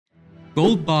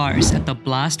Gold bars at the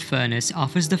blast furnace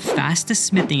offers the fastest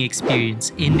smithing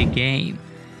experience in the game.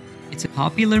 It's a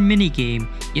popular minigame,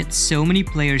 yet so many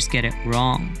players get it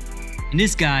wrong. In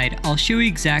this guide, I'll show you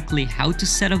exactly how to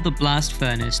set up the blast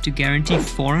furnace to guarantee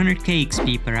 400k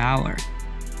XP per hour.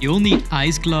 You'll need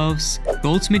ice gloves,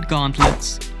 goldsmith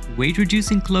gauntlets, weight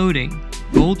reducing clothing,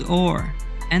 gold ore,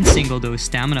 and single dose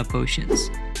stamina potions.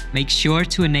 Make sure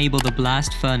to enable the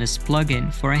blast furnace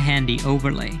plugin for a handy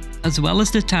overlay, as well as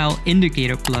the tile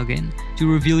indicator plugin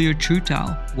to reveal your true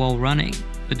tile while running.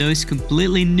 For those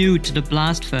completely new to the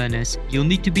blast furnace, you'll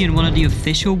need to be in one of the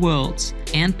official worlds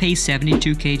and pay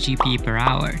 72k GP per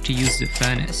hour to use the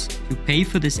furnace. To pay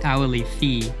for this hourly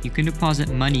fee, you can deposit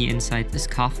money inside this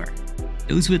coffer.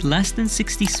 Those with less than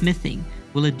 60 smithing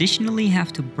will additionally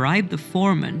have to bribe the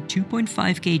foreman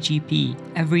 2.5k GP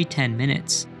every 10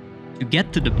 minutes. To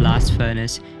get to the blast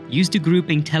furnace, use the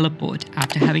grouping teleport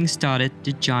after having started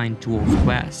the giant dwarf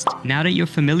quest. Now that you're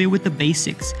familiar with the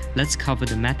basics, let's cover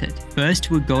the method. First,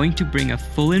 we're going to bring a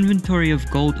full inventory of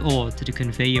gold ore to the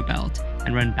conveyor belt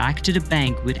and run back to the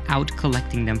bank without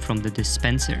collecting them from the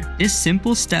dispenser. This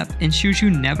simple step ensures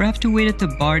you never have to wait at the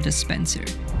bar dispenser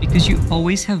because you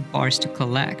always have bars to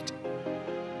collect.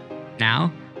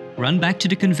 Now, run back to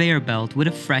the conveyor belt with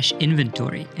a fresh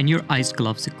inventory and your ice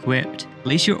gloves equipped.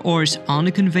 Place your ores on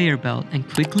the conveyor belt and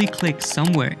quickly click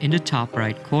somewhere in the top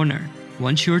right corner.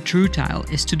 Once your true tile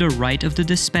is to the right of the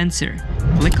dispenser,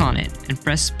 click on it and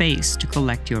press space to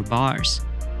collect your bars.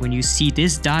 When you see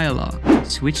this dialog,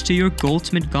 switch to your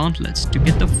goldsmith gauntlets to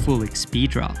get the full XP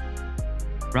drop.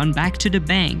 Run back to the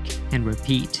bank and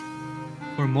repeat.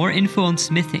 For more info on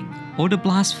smithing or the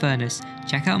blast furnace,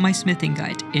 check out my smithing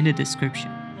guide in the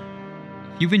description.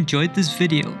 If you've enjoyed this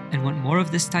video and want more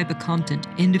of this type of content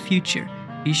in the future,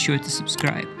 be sure to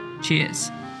subscribe.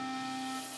 Cheers!